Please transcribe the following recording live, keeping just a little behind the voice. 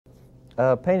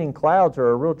painting clouds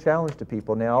are a real challenge to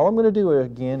people. Now, all I'm going to do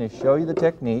again is show you the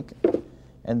technique,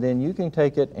 and then you can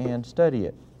take it and study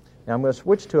it. Now, I'm going to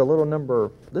switch to a little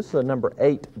this is a number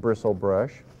 8 bristle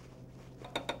brush,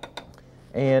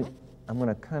 and I'm going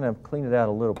to kind of clean it out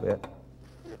a little bit.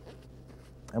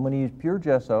 I'm going to use pure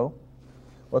gesso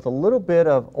with a little bit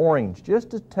of orange,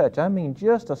 just a touch. I mean,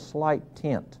 just a slight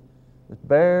tint. Just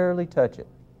barely touch it.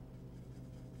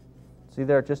 See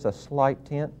there, just a slight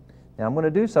tint. Now, I'm going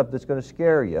to do something that's going to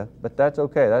scare you, but that's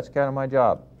okay. That's kind of my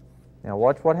job. Now,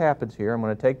 watch what happens here. I'm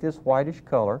going to take this whitish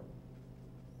color,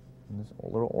 and this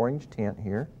little orange tint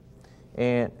here,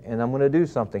 and I'm going to do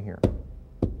something here.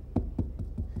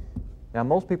 Now,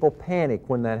 most people panic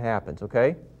when that happens,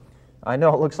 okay? I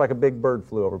know it looks like a big bird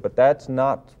flew over, but that's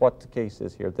not what the case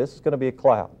is here. This is going to be a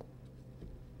cloud.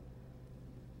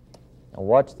 Now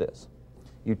watch this.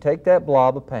 You take that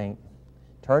blob of paint,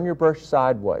 turn your brush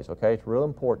sideways, okay? It's real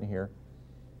important here.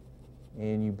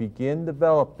 And you begin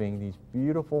developing these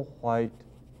beautiful white,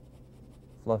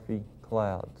 fluffy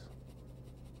clouds.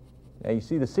 Now you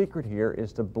see the secret here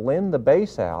is to blend the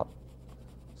base out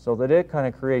so that it kind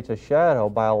of creates a shadow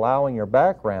by allowing your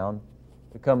background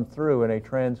to come through in a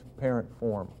transparent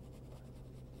form.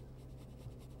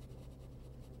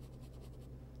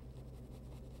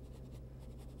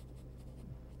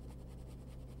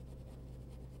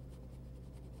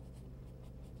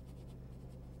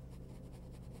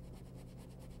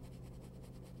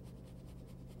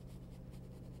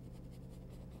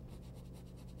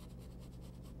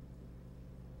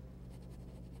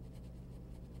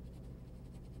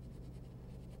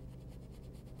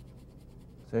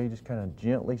 So you just kind of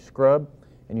gently scrub,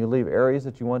 and you leave areas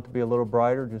that you want to be a little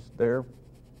brighter just there.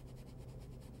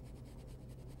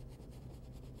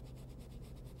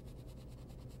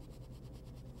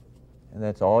 And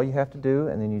that's all you have to do,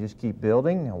 and then you just keep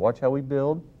building. Now watch how we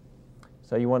build.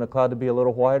 So you want a cloud to be a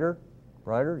little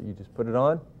brighter, you just put it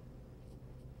on.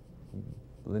 You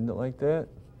blend it like that.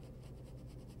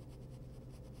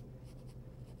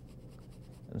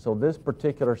 And so this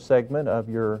particular segment of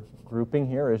your grouping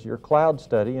here is your cloud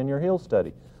study and your hill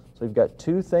study. So you've got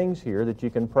two things here that you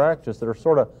can practice that are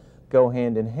sort of go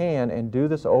hand in hand, and do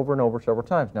this over and over several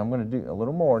times. Now I'm going to do a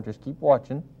little more, just keep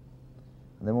watching,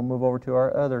 and then we'll move over to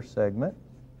our other segment.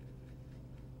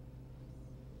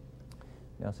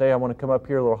 Now say I want to come up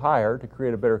here a little higher to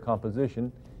create a better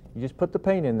composition. You just put the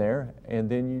paint in there, and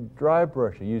then you dry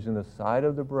brush it using the side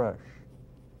of the brush.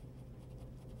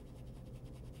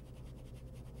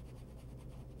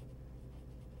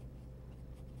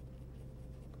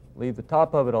 Leave the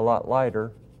top of it a lot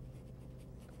lighter,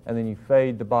 and then you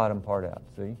fade the bottom part out,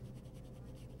 see?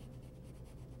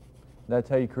 That's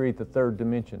how you create the third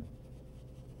dimension.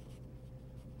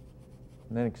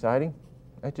 Isn't that exciting?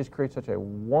 That just creates such a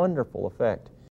wonderful effect.